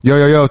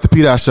Yo, it's the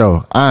P. Dot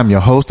Show. I'm your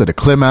host of the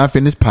Clear Mind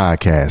Fitness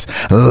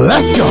Podcast.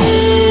 Let's go.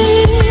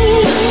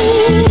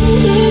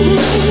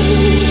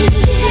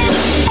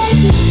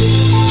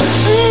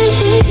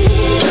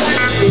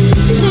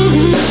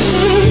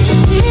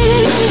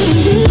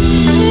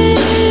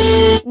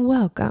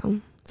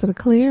 Welcome to the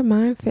Clear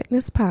Mind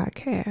Fitness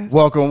Podcast.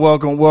 Welcome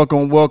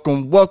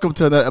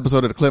to another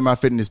episode of the Clear Mind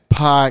Fitness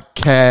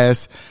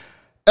Podcast.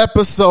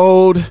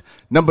 Episode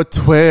number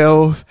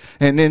 12,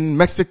 and in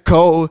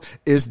Mexico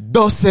is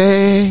 12.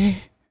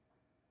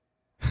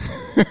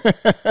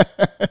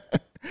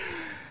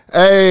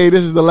 Hey,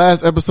 this is the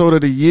last episode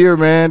of the year,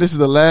 man. This is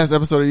the last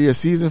episode of the year,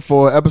 season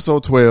 4,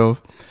 episode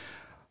 12.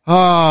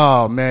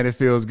 Oh, man, it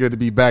feels good to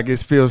be back. It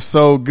feels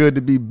so good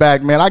to be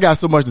back, man. I got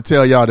so much to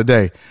tell y'all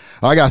today.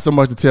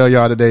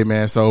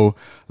 Man. So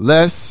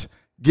let's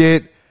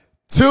get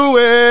to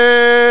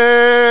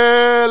it.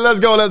 Let's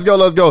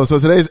go. So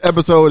today's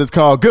episode is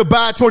called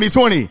Goodbye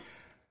 2020.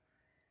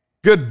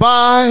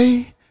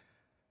 Goodbye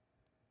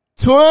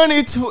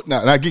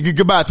 2020.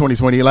 Goodbye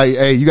 2020. Like,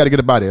 hey, you got to get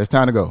up out of there. It's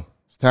time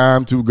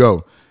to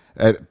go.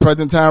 At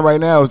present time right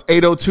now is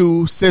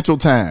 8:02 Central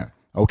Time.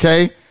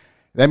 Okay?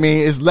 That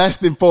means it's less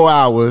than 4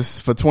 hours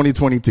for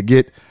 2020 to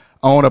get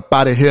on up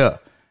out of here.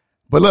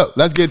 But look,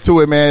 let's get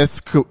to it, man.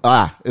 It's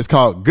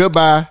called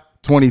Goodbye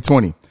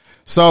 2020.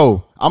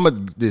 So I'm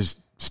going to just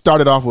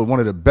start it off with one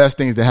of the best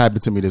things that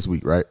happened to me this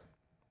week, right?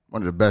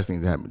 One of the best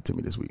things that happened to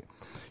me this week.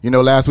 You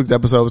know, last week's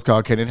episode was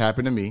called Can It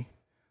Happen to Me?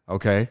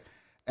 Okay.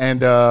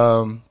 And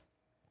I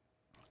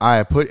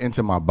had put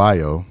into my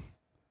bio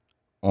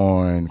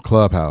on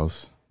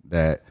Clubhouse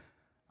that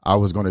I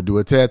was going to do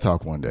a TED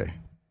Talk one day,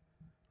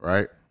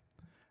 right?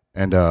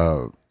 And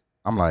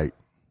I'm like,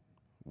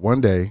 one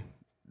day,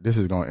 this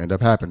is going to end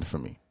up happening for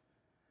me.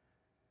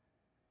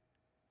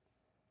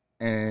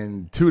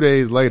 And 2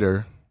 days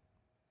later,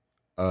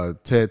 a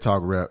TED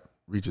Talk rep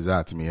reaches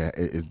out to me.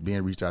 It's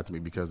being reached out to me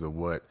because of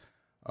what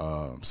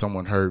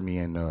someone heard me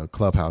in the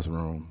Clubhouse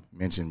room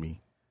mention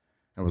me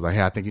and was like,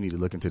 hey, I think you need to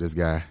look into this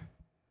guy.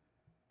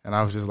 And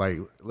I was just like,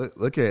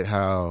 look at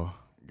how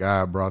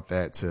God brought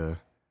that to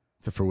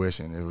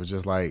fruition. It was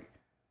just like,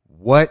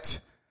 what?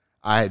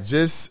 I had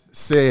just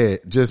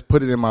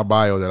put it in my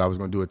bio that I was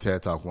going to do a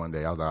TED Talk one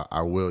day. I was like,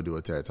 I will do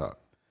a TED Talk,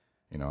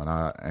 you know,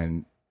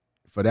 and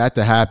for that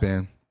to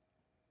happen,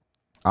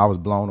 I was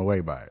blown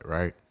away by it.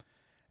 Right.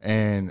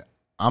 And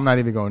I'm not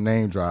even going to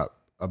name drop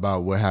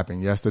about what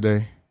happened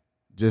yesterday.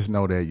 Just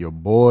know that your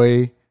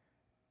boy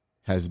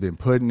has been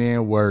putting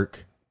in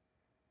work,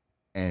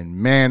 and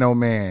man, oh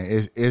man,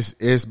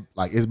 it's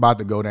like, it's about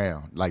to go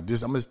down. Like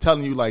this, I'm just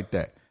telling you like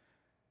that.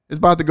 It's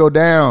about to go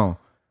down.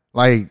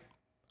 Like,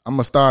 I'm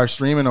going to start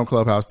streaming on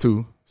Clubhouse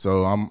too.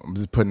 So I'm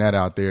just putting that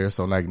out there.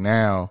 So like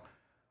now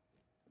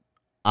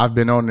I've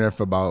been on there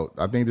for about,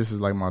 I think this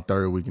is like my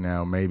third week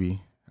now,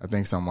 maybe. I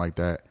think something like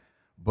that.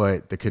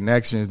 But the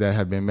connections that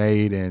have been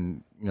made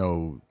and, you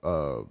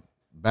know,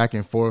 back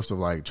and forth of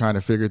like trying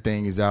to figure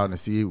things out and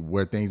see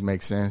where things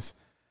make sense.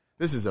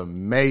 This is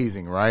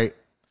amazing, right?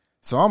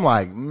 So I'm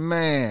like,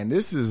 man,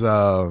 this is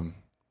an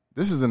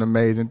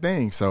amazing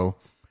thing. So,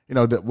 you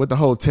know, with the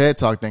whole TED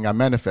Talk thing, I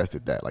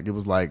manifested that. Like, it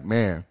was like,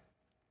 man,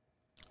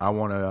 I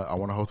want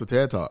to host a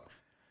TED Talk.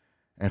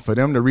 And for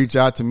them to reach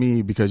out to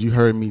me because you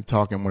heard me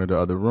talk in one of the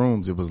other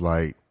rooms, it was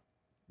like,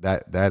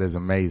 that is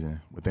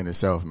amazing within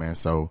itself, man.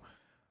 So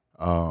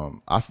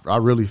I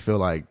really feel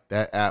like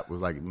that app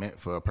was like meant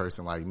for a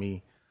person like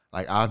me.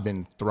 Like, I've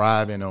been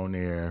thriving on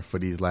there for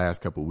these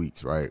last couple of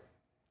weeks, right?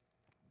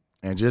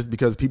 And just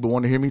because people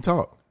want to hear me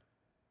talk,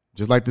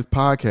 just like this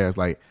podcast,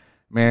 like,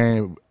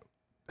 man,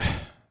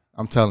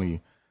 I'm telling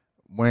you,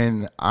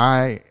 when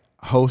I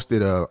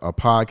hosted a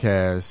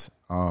podcast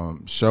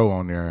show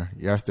on there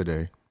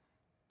yesterday,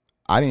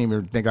 I didn't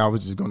even think I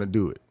was just going to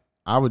do it.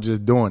 I was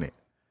just doing it,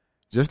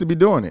 just to be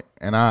doing it.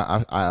 And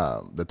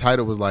I the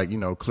title was like, you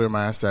know, Clear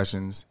Mind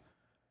Sessions.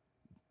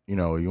 You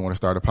know, you want to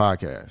start a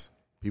podcast.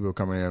 People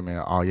come in there,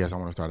 man, oh, yes, I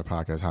want to start a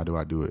podcast. How do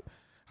I do it?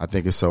 I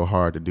think it's so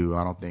hard to do.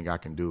 I don't think I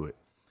can do it.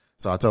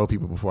 So I told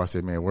people before, I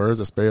said, man, words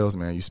are spells,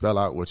 man. You spell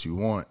out what you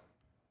want.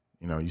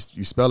 You know, you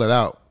spell it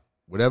out.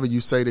 Whatever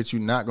you say that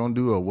you're not going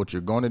to do or what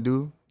you're going to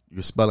do,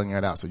 you're spelling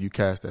that out. So you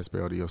cast that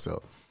spell to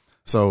yourself.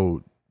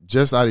 So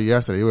just out of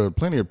yesterday, there were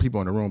plenty of people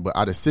in the room, but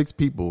out of 6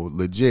 people,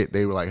 legit,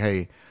 they were like,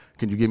 hey,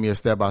 can you give me a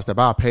step-by-step?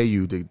 I'll pay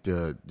you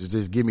to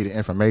just give me the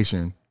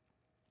information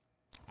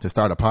to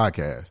start a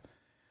podcast.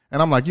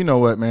 And I'm like, you know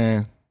what,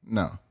 man?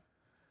 No.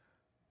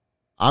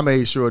 I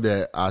made sure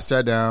that I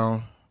sat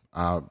down,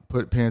 I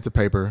put pen to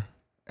paper,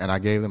 and I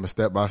gave them a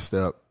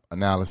step-by-step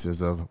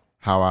analysis of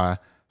how I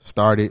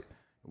started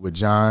with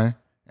John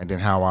and then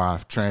how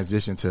I've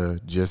transitioned to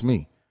just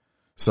me.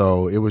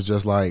 So it was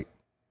just like,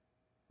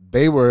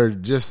 they were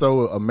just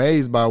so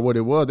amazed by what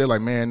it was. They're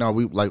like, man, no,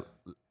 we like,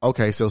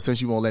 okay, so since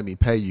you won't let me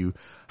pay you,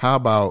 how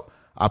about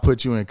I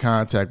put you in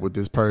contact with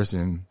this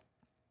person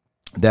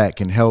that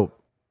can help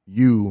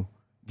you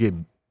get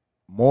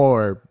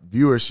more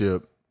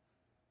viewership,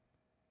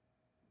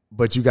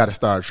 but you got to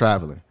start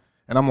traveling.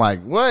 And I'm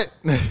like, what?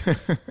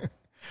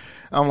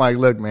 I'm like,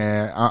 look,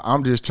 man,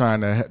 I'm just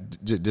trying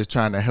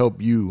to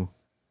help you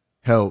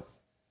help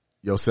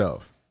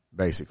yourself,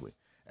 basically.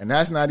 And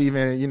that's not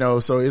even,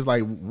 so it's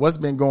like what's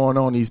been going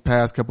on these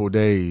past couple of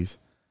days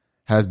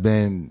has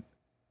been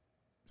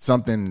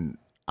something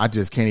I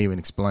just can't even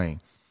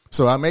explain.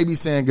 So I may be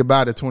saying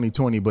goodbye to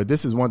 2020, but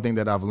this is one thing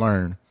that I've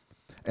learned.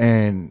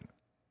 And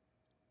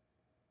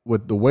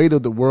with the way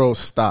that the world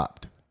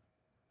stopped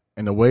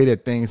and the way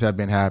that things have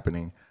been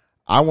happening,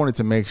 I wanted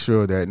to make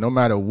sure that no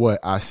matter what,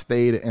 I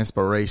stayed an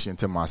inspiration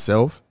to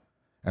myself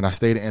and I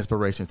stayed an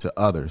inspiration to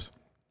others.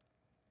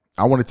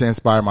 I wanted to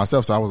inspire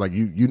myself. So I was like,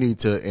 you need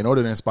to, in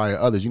order to inspire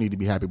others, you need to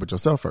be happy with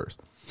yourself first.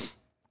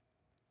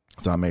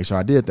 So I made sure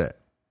I did that.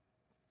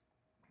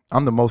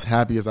 I'm the most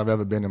happiest I've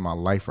ever been in my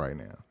life right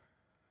now.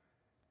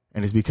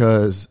 And it's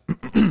because,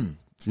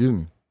 excuse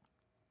me,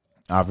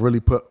 I really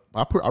put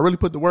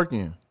the work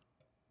in.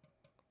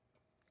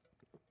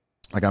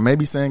 Like I may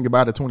be saying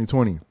goodbye to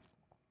 2020,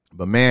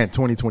 but man,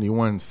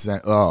 2021,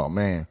 oh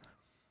man,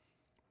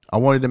 I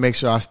wanted to make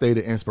sure I stayed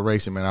an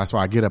inspiration, man. That's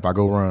why I get up, I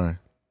go run.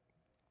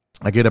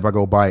 I get up, I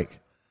go bike.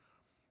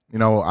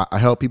 I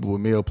help people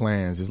with meal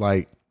plans. It's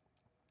like,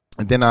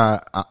 and then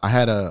I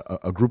had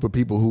a group of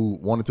people who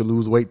wanted to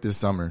lose weight this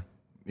summer,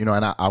 and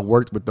I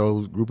worked with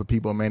those group of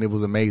people. Man, it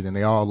was amazing.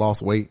 They all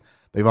lost weight.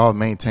 They've all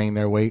maintained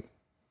their weight.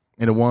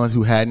 And the ones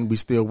who hadn't, we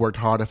still worked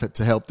harder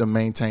to help them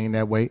maintain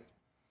that weight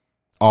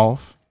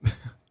off.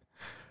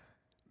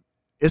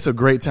 It's a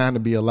great time to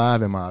be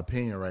alive, in my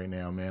opinion, right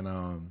now,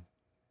 man.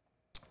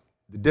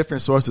 The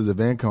different sources of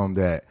income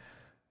that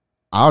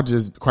I'll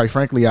just, quite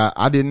frankly,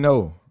 I didn't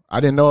know. I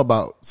didn't know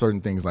about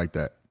certain things like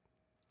that.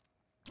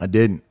 I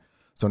didn't.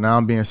 So now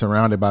I'm being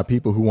surrounded by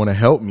people who want to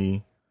help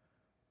me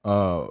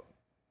do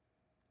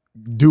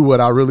what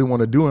I really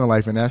want to do in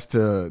life, and that's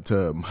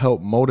to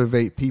help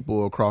motivate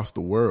people across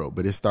the world.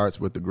 But it starts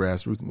with the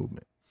grassroots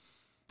movement.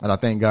 And I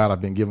thank God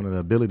I've been given the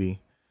ability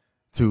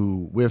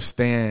to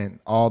withstand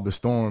all the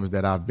storms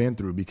that I've been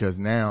through, because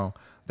now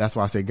that's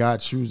why I say God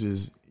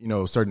chooses,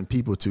 certain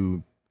people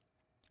to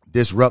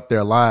disrupt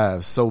their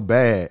lives so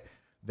bad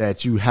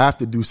that you have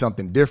to do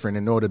something different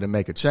in order to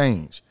make a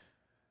change.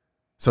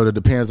 So it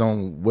depends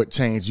on what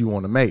change you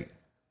want to make.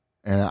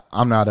 And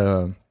I'm not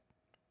a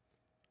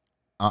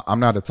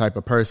type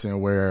of person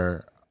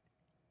where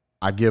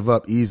I give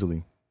up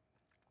easily.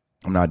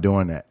 I'm not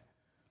doing that.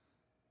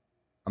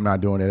 I'm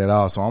not doing it at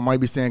all. So I might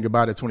be saying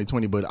goodbye to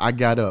 2020, but I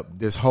got up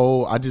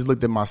I just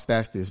looked at my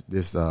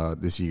stats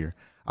this year.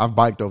 I've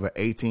biked over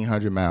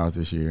 1,800 miles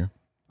this year.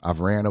 I've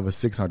ran over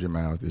 600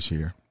 miles this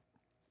year.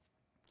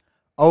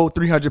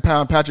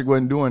 300-pound Patrick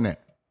wasn't doing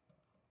that.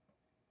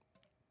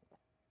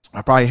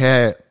 I probably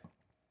had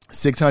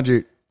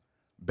 600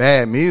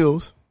 bad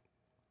meals,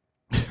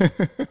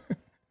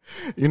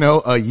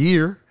 a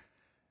year,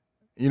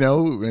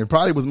 and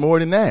probably was more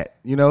than that,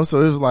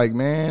 so it was like,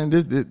 man,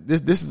 this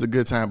is a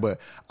good time. But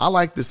I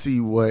like to see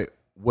what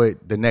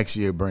the next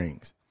year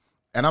brings.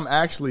 And I'm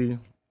actually,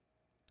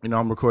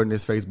 I'm recording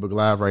this Facebook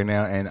Live right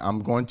now, and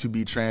I'm going to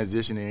be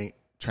transitioning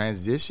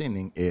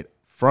it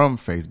from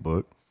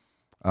Facebook.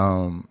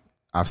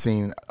 I've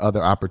seen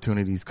other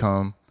opportunities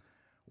come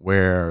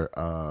where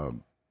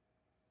I'm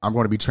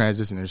going to be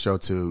transitioning the show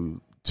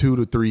to 2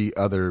 to 3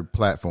 other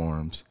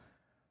platforms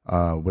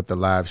with the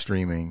live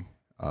streaming,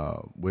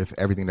 with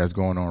everything that's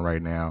going on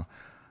right now.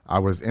 I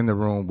was in the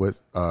room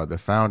with the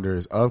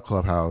founders of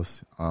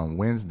Clubhouse on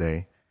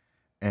Wednesday,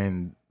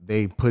 and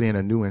they put in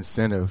a new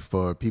incentive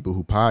for people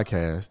who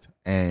podcast,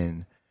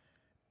 and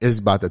it's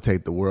about to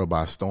take the world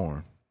by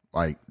storm,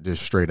 like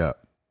just straight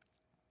up.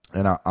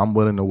 And I'm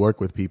willing to work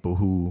with people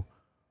who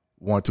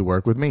want to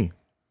work with me.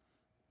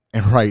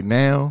 And right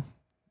now,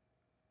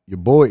 your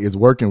boy is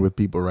working with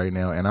people right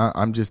now. And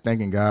I'm just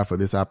thanking God for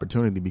this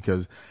opportunity,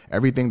 because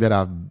everything that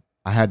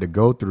I had to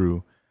go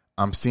through,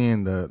 I'm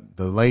seeing the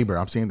labor.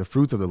 I'm seeing the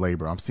fruits of the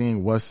labor. I'm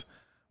seeing what's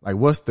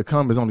to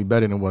come is only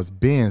better than what's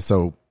been.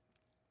 So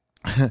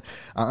I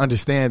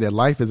understand that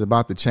life is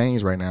about to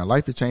change right now.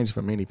 Life is changing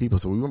for many people.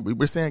 So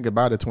we're saying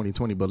goodbye to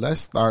 2020, but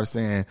let's start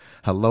saying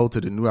hello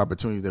to the new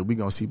opportunities that we're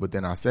going to see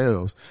within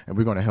ourselves, and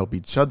we're going to help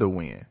each other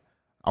win.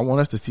 I want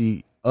us to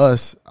see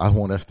us. I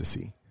want us to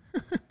see.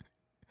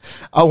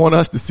 I want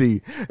us to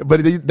see.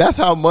 But that's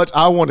how much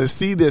I want to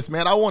see this,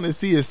 man. I want to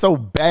see it so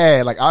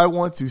bad. Like, I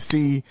want to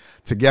see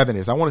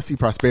togetherness. I want to see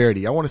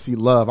prosperity. I want to see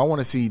love. I want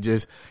to see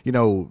just,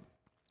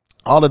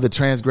 all of the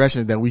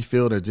transgressions that we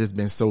feel that just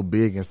been so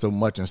big and so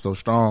much and so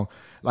strong.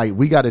 Like,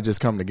 we got to just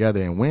come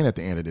together and win at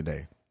the end of the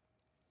day.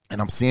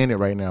 And I'm seeing it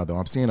right now, though.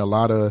 I'm seeing a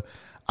lot of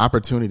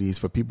opportunities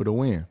for people to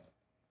win.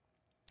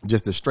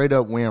 Just a straight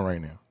up win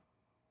right now.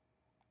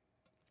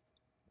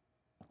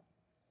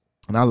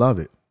 And I love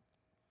it.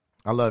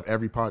 I love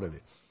every part of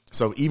it.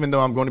 So even though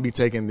I'm going to be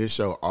taking this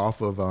show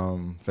off of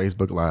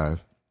Facebook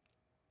Live,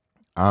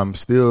 I'm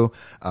still,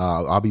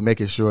 I'll be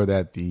making sure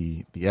that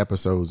the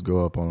episodes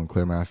go up on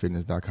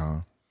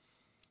clearmindfitness.com.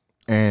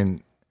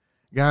 And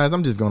guys,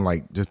 I'm just going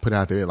to just put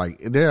out there,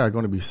 there are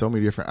going to be so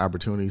many different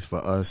opportunities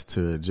for us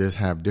to just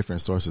have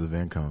different sources of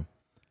income.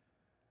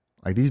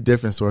 Like, these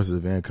different sources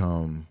of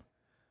income,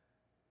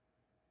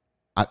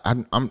 I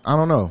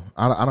don't know.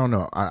 I don't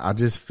know. I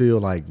just feel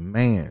like,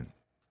 man,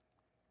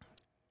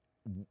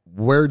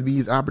 were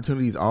these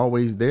opportunities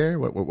always there?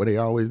 Were they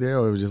always there?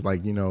 Or it was just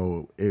like, you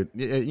know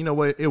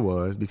what it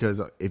was,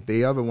 because if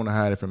they ever want to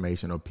hide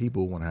information, or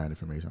people want to hide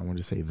information, I want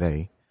to say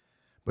they,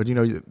 but you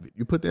know,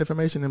 you put the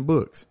information in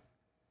books.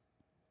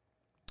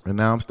 And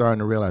now I'm starting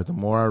to realize the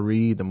more I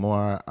read, the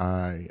more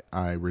I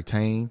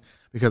retain,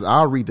 because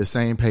I'll read the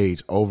same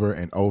page over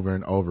and over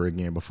and over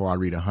again before I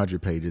read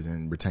 100 pages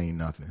and retain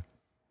nothing.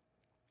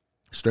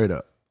 Straight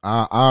up.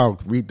 I'll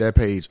read that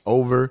page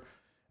over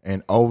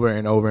and over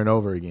and over and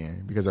over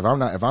again, because if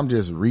I'm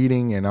just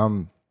reading and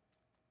I'm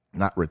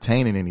not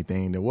retaining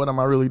anything, then what am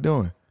I really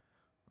doing?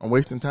 I'm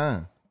wasting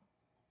time.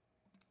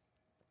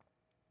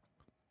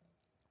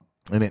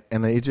 And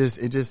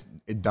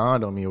it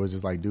dawned on me. It was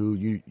just like, dude,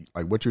 you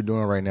like what you're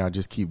doing right now,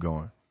 just keep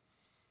going.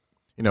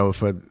 You know,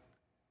 for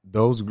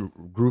those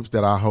groups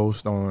that I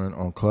host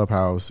on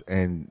Clubhouse,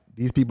 and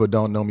these people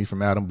don't know me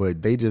from Adam,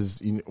 but they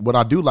just, what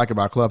I do like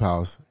about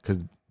Clubhouse,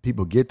 because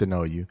people get to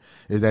know you,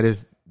 is that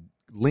it's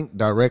linked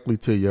directly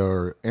to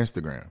your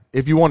Instagram,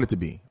 if you want it to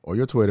be, or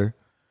your Twitter.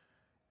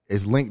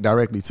 It's linked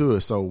directly to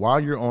it. So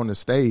while you're on the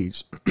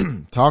stage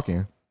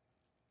talking,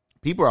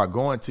 people are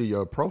going to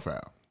your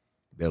profile.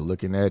 They're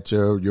looking at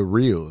your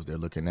reels. They're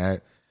looking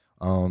at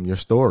your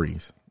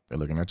stories. They're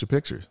looking at your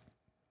pictures.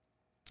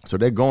 So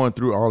they're going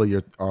through all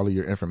of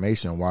your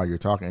information while you're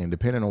talking. And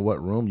depending on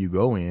what room you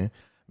go in,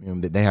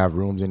 they have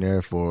rooms in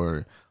there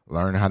for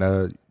learn how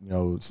to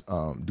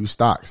do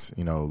stocks.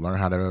 Learn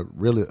how to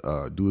really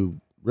do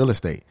real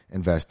estate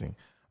investing,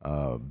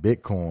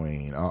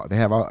 Bitcoin. They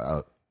have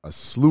a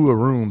slew of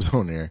rooms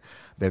on there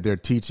that they're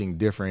teaching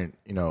different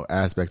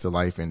aspects of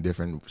life and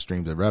different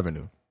streams of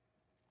revenue.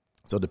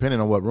 So depending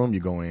on what room you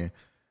go in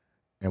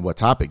and what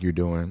topic you're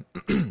doing,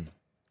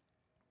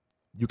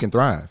 you can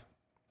thrive.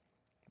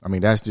 I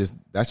mean, that's just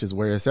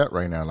where it's at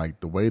right now. Like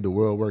the way the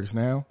world works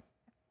now,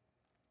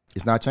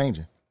 it's not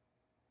changing.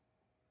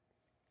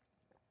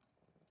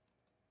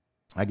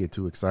 I get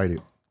too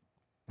excited.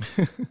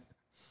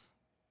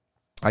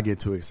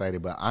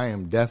 But I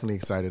am definitely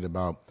excited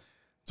about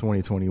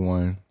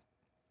 2021.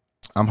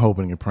 I'm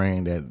hoping and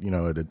praying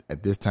that,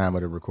 at this time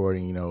of the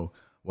recording,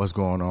 what's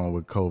going on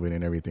with COVID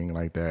and everything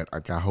like that.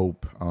 Like I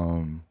hope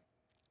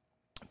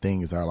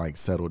things are like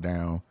settled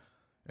down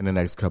in the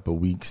next couple of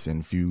weeks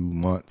and few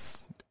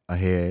months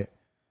ahead,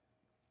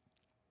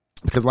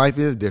 because life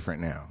is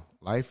different now.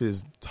 Life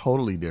is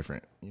totally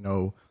different.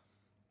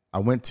 I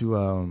went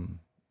to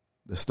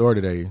the store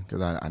today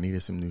because I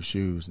needed some new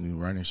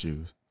running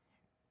shoes,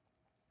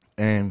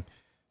 and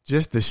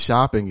just the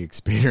shopping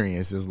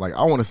experience is like,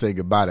 I want to say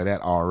goodbye to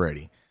that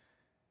already.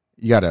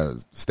 You got to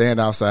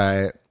stand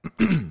outside.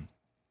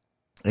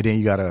 And then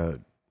you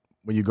gotta,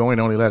 when you go in,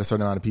 only let a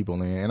certain amount of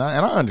people in. And I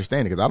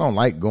understand it, because I don't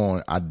like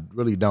going. I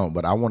really don't.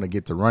 But I want to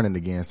get to running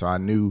again. So I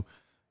knew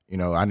I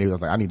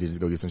was like, I need to just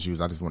go get some shoes.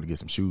 I just want to get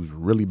some shoes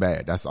really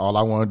bad. That's all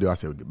I want to do. I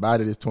said goodbye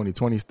to this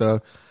 2020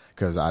 stuff,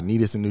 because I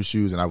needed some new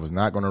shoes, and I was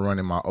not going to run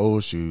in my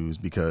old shoes,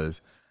 because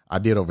I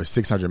did over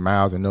 600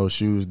 miles in those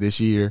shoes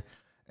this year,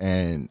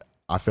 and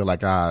I feel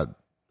like I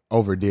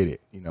overdid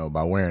it,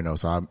 by wearing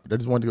those. So I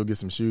just wanted to go get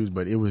some shoes,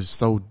 but it was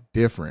so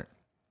different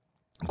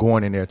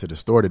going in there to the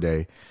store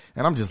today.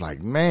 And I'm just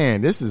like,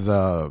 man, this is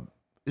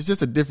it's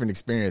just a different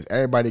experience.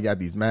 Everybody got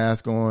these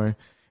masks on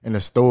in the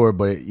store,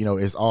 but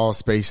it's all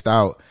spaced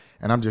out.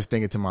 And I'm just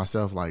thinking to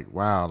myself, like,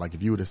 wow, like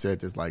if you would have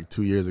said this like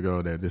 2 years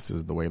ago, that this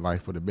is the way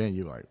life would have been,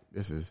 you're like,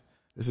 this is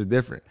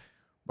different.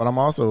 But I'm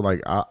also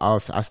like, I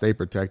stay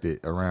protected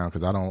around,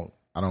 because I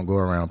don't go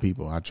around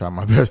people. I try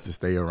my best to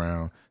stay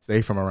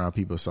from around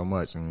people so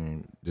much. I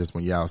mean, just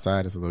when you're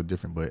outside, it's a little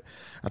different, but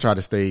I try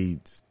to stay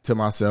to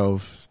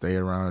myself, stay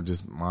around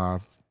just my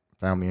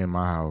family in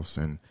my house,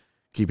 and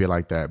keep it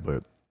like that.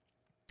 But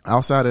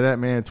outside of that,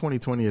 man,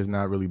 2020 has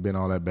not really been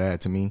all that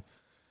bad to me.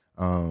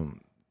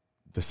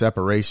 The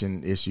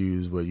separation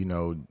issues with,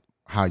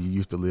 how you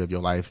used to live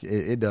your life,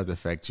 it does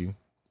affect you.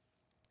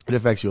 It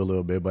affects you a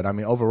little bit, but I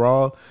mean,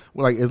 overall,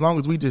 like, as long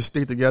as we just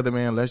stick together,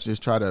 man, let's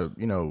just try to,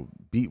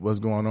 beat what's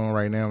going on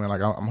right now, man.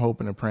 Like, I'm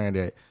hoping and praying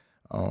that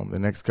the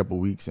next couple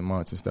of weeks and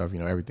months and stuff,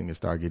 everything will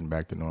start getting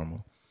back to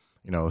normal,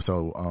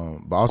 So,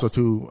 but also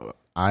too,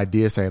 I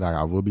did say, like,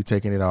 I will be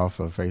taking it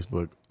off of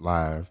Facebook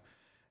Live,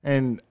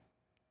 and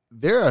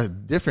there are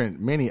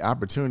many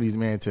opportunities,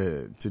 man,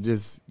 to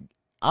just.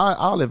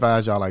 I'll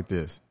advise y'all like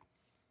this: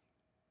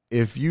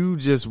 if you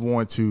just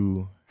want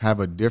to have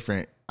a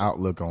different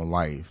outlook on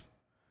life,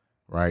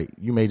 right?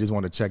 You may just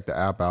want to check the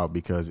app out,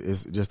 because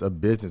it's just a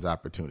business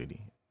opportunity.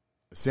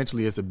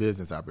 Essentially, it's a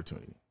business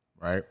opportunity,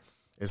 right?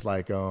 It's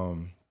like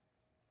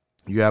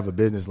you have a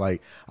business.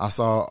 Like, I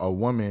saw a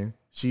woman,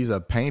 she's a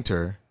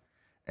painter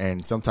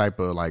and some type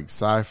of like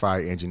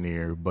sci-fi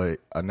engineer, but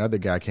another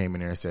guy came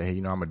in there and said,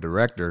 hey, I'm a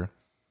director.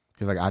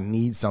 He's like, I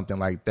need something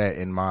like that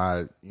in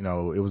my,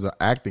 it was an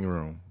acting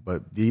room,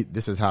 but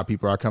this is how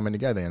people are coming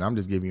together. And I'm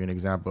just giving you an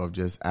example of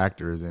just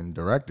actors and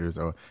directors.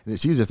 So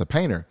she was just a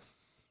painter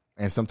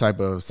and some type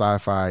of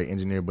sci-fi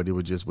engineer, but it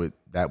was just with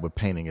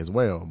painting as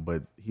well.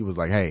 But he was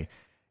like, hey,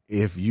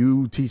 if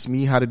you teach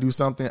me how to do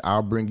something,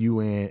 I'll bring you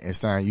in and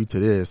sign you to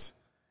this,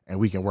 and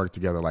we can work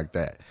together like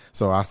that.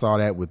 So I saw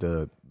that with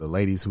the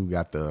ladies who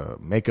got the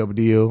makeup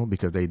deal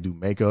because they do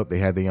makeup. They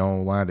had their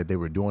own line that they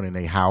were doing in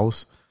their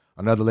house.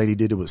 Another lady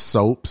did it with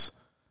soaps.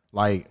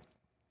 Like,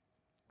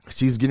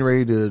 she's getting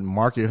ready to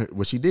market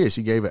what she did.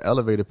 She gave an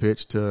elevator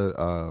pitch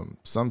to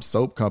some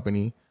soap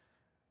company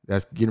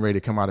that's getting ready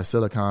to come out of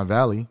Silicon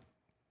Valley.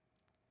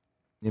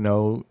 You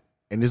know,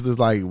 and this is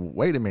like,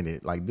 wait a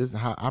minute, like this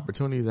how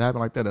opportunities happen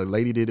like that. A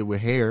lady did it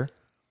with hair.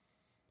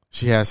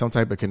 She has some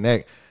type of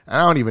connect. And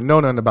I don't even know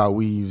nothing about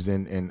weaves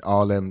and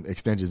all them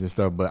extensions and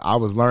stuff, but I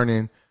was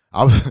learning.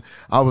 I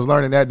was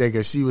learning that day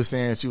because she was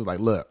saying, she was like,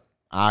 look,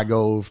 I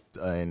go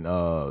and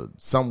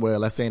somewhere,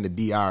 let's say in the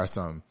DR or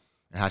something,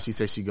 and how she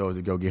said she goes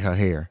to go get her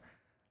hair.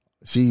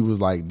 She was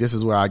like, this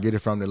is where I get it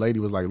from. The lady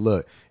was like,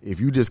 look, if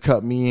you just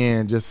cut me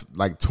in just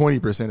like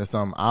 20% or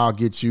something, I'll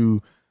get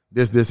you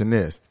this, and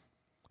this.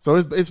 So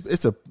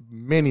it's a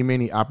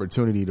many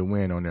opportunity to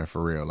win on there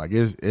for real. Like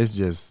it's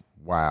just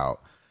wild.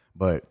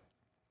 But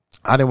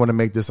I didn't want to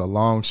make this a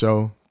long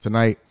show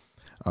tonight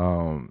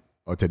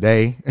or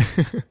today.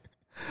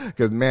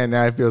 Because, man,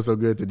 now it feels so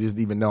good to just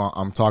even know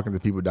I'm talking to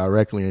people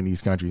directly in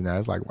these countries now.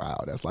 It's like,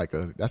 wow,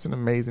 that's an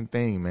amazing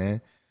thing,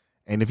 man.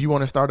 And if you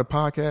want to start a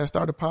podcast,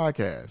 start a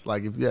podcast.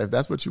 Like, if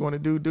that's what you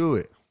want to do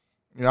it.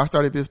 You know, I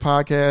started this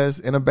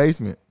podcast in a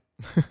basement.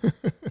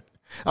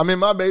 I'm in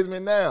my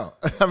basement now.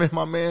 I'm in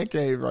my man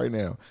cave right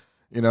now,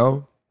 you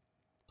know.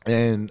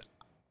 And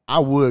I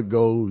would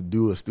go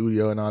do a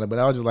studio and all that, but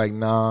I was just like,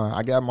 nah,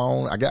 I got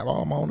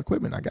all my own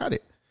equipment. I got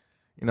it.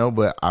 You know,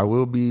 but I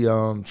will be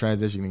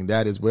transitioning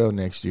that as well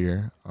next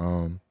year.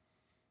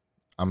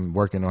 I'm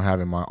working on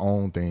having my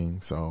own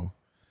thing. So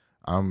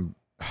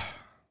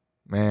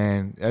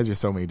man, there's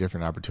just so many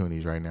different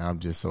opportunities right now. I'm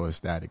just so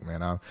ecstatic,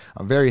 man.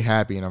 I'm very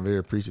happy and I'm very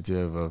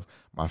appreciative of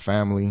my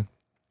family,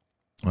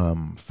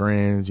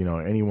 friends, you know,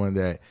 anyone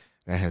that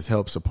has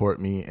helped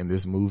support me in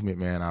this movement,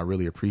 man. I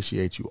really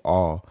appreciate you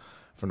all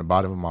from the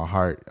bottom of my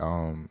heart.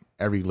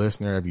 Every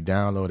listener, every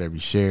download, every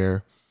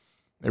share.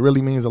 It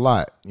really means a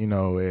lot. You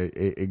know,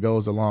 it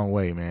goes a long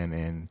way, man.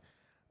 And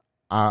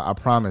I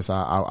promise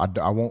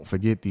I won't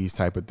forget these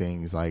type of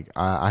things. Like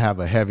I have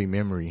a heavy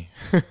memory.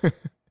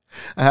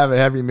 I have a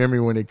heavy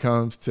memory when it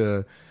comes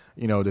to,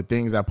 you know, the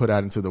things I put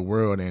out into the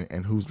world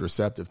and who's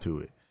receptive to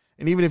it.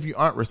 And even if you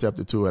aren't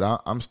receptive to it,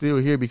 I'm still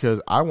here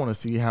because I want to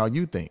see how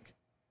you think.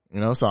 You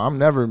know, so I'm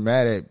never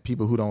mad at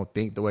people who don't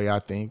think the way I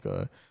think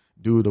or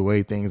do the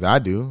way things I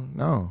do.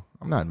 No,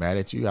 I'm not mad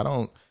at you. I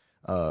don't.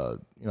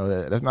 You know,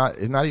 it's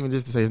not even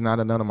just to say it's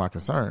not none of my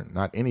concern,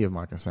 not any of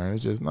my concern.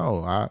 It's just,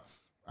 no,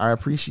 I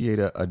appreciate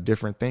a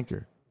different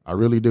thinker. I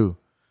really do.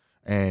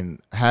 And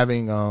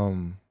having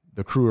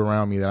the crew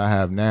around me that I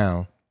have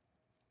now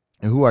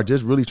and who are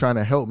just really trying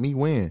to help me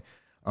win.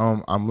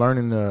 I'm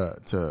learning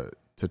to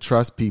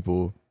trust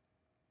people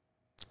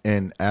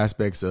in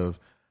aspects of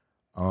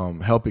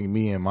helping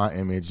me in my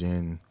image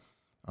and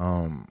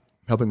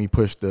helping me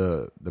push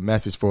the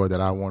message forward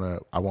that I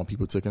want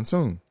people to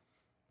consume.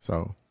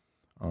 So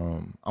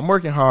I'm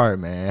working hard,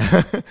 man.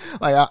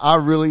 Like I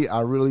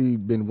really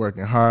been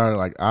working hard.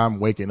 Like I'm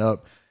waking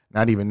up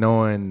not even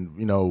knowing,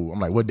 you know, I'm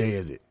like, what day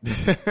is it?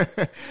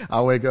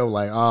 I wake up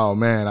like, oh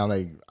man, I'm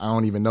like, I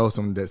don't even know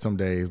some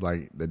days.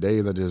 Like the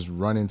days are just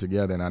running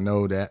together, and I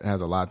know that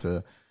has a lot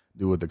to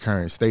do with the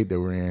current state that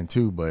we're in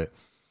too. But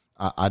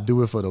I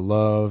do it for the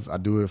love. I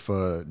do it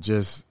for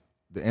just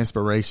the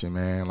inspiration,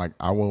 man. Like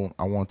I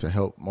want to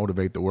help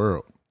motivate the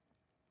world.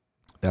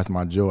 That's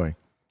my joy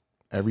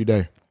every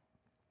day.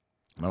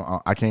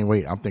 I can't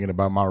wait. I'm thinking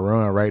about my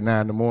run right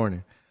now in the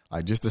morning,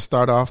 like just to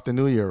start off the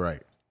new year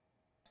right.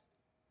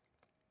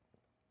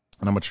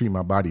 And I'm going to treat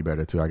my body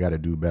better, too. I got to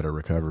do better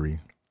recovery,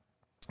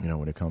 you know,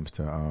 when it comes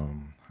to how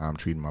I'm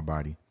treating my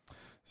body.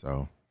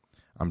 So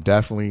I'm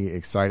definitely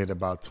excited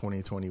about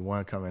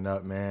 2021 coming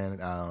up, man.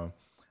 I'm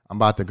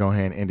about to go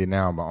ahead and end it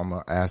now, but I'm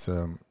going to ask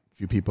a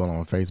few people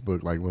on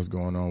Facebook, like, what's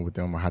going on with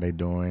them or how they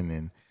doing.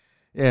 And,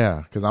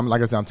 yeah, because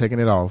like I said, I'm taking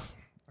it off.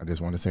 I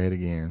just want to say it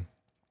again.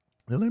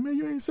 They're like, man,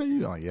 you ain't say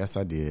you. Like, yes,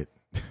 I did.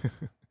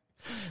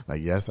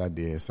 Like, yes, I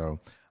did. So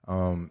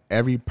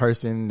every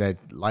person that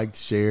liked,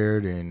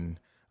 shared, and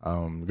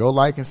go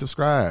like and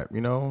subscribe,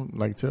 you know,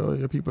 like tell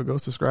your people go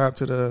subscribe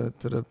to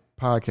the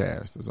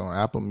podcast. It's on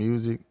Apple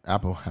Music.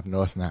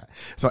 No, it's not.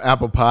 It's on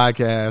Apple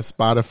Podcasts,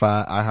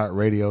 Spotify,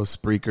 iHeartRadio,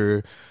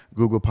 Spreaker,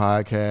 Google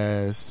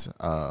Podcasts.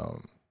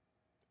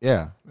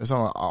 Yeah, it's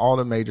on all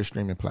the major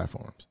streaming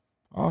platforms.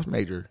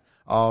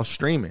 All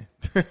streaming.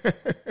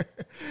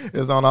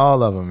 It's on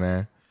all of them,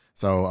 man.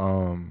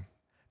 So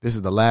this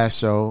is the last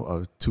show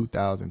of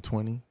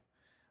 2020.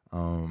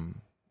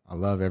 I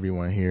love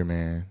everyone here,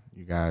 man.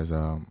 You guys,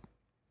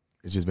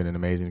 it's just been an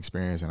amazing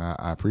experience, and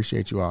I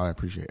appreciate you all. I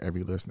appreciate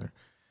every listener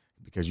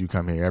because you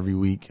come here every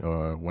week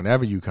or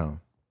whenever you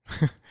come,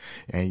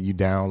 and you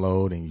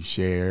download and you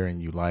share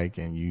and you like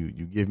and you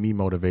give me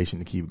motivation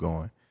to keep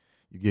going.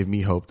 You give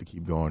me hope to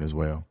keep going as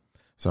well.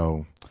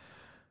 So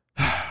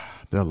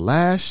the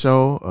last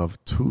show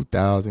of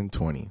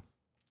 2020,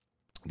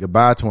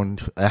 Goodbye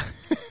 20.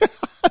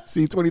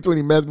 See,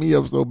 2020 messed me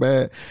up so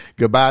bad.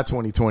 Goodbye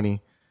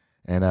 2020,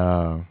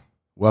 and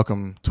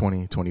welcome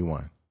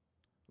 2021.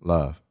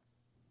 Love.